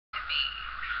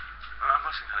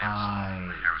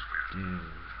I do.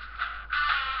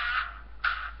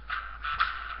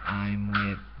 I'm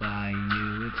whipped by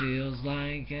you, it feels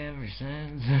like ever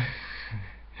since.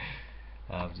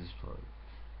 I'll just play.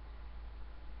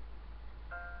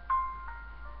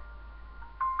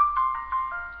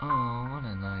 Oh, what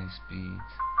a nice beat.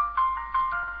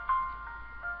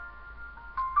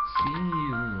 See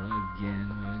you again,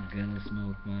 we're gonna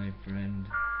smoke, my friend.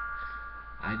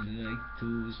 I'd like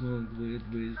to smoke with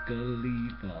Wiz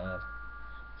Khalifa,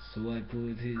 so I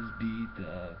put his beat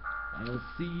up. I'll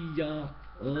see ya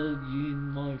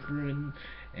again, my friend,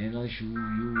 and I'll show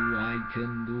you I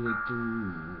can do it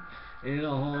too. And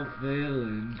a hot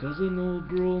feeling, cause I know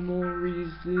bro,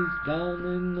 Maurice is down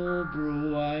in no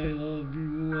bro. I love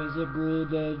you as a bro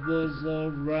that was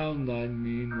around. I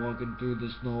mean, walking through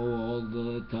the snow all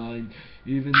the time,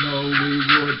 even though we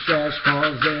would trash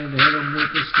cars and hit 'em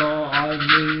with the star. I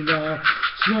mean,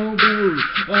 snowbird,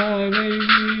 maybe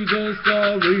we just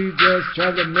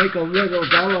tried to make a little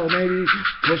dollar, maybe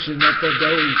pushing up the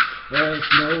day.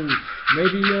 Snow,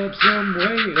 maybe up some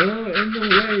way, in the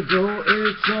way, bro,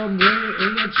 it's some way,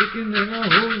 in a chicken and a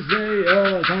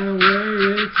Jose, kind of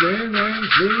way, it's in and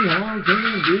see how can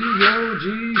it be, yo, G,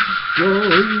 yo,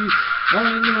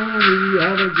 I know we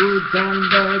had a good time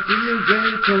back in the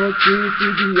day, talk through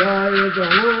the eye of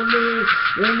the holy,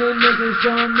 in the nigga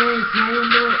summer,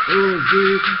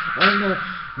 on the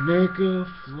nigga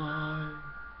fly,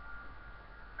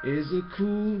 is a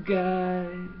cool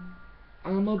guy.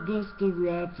 I'm a buster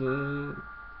rapper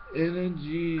in a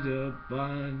G-Dub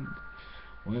band.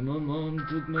 When my mom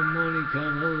took my money,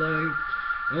 kinda like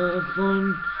a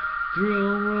fun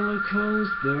thrill roller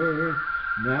coaster.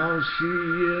 Now she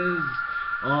is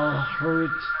all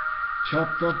hurt,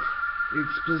 chopped up,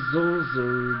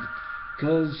 exploded,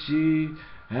 'cause she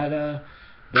had a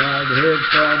bad hit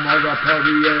from all the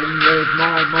partying with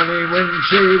my money when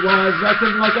she was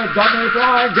acting like a dummy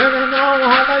fly. Didn't know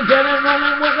how to get it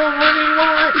running with the money,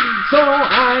 why? So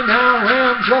I now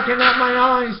am plucking out my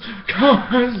eyes,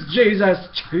 'cause Jesus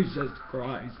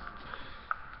Christ,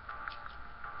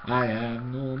 I have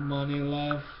no money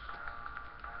left,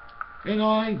 and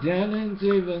I didn't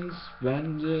even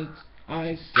spend it.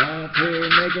 I sat here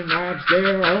making raps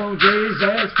there, oh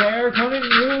Jesus, fair, couldn't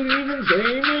you even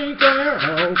see me clear?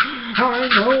 Oh, I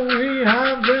know we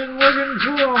have been working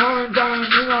through a hard time,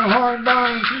 in a hard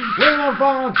time, with a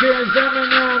fall kids,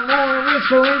 Eminem, more Wiz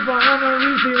Khalifa on a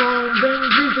Reezy line, then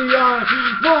GTI,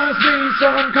 must be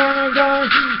some kind of guy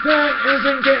that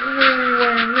isn't getting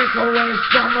anywhere, Nicholas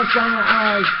from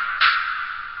Messana,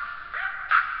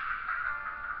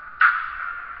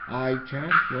 I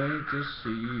can't wait to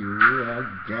see you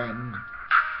again,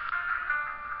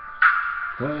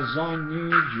 'cause I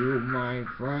need you, my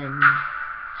friend.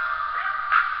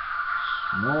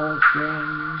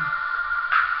 Smoking,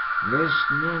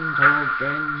 listening,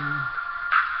 talking,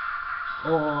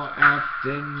 or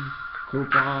acting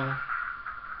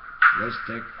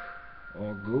Koopa-listic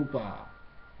or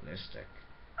Goopa-listic.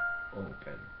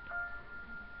 Open.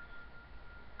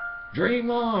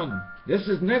 Dream on! This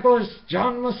is Nicholas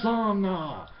John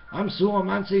Messana. I'm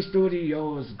Immanency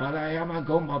Studios, but I am a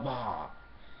Gomaba.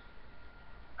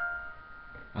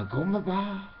 A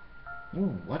Gomaba?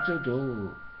 Oh, what to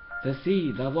do? To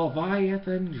see the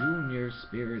Leviathan Junior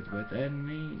spirit within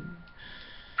me.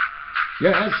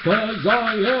 Yes, 'cause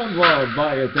I am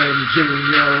Leviathan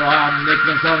Junior. I'm Nick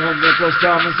Messana, Nicholas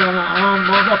John Messana. I'm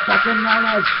motherfucking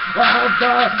knowledge of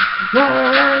the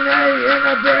RNA in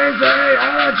the brusie.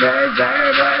 I'm a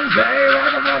Wednesday,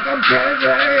 motherfucking crazy.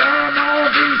 I'm all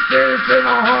these spirits in a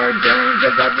hard game,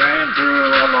 'cause I ran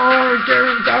through all the hard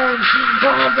games.